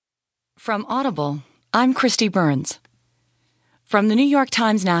From Audible, I'm Christy Burns. From the New York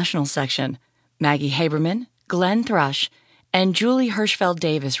Times National section, Maggie Haberman, Glenn Thrush, and Julie Hirschfeld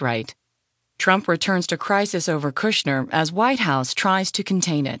Davis write, Trump returns to crisis over Kushner as White House tries to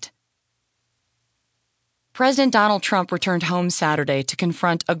contain it. President Donald Trump returned home Saturday to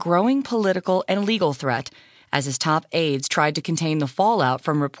confront a growing political and legal threat as his top aides tried to contain the fallout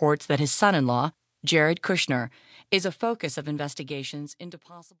from reports that his son-in-law, Jared Kushner, is a focus of investigations into possible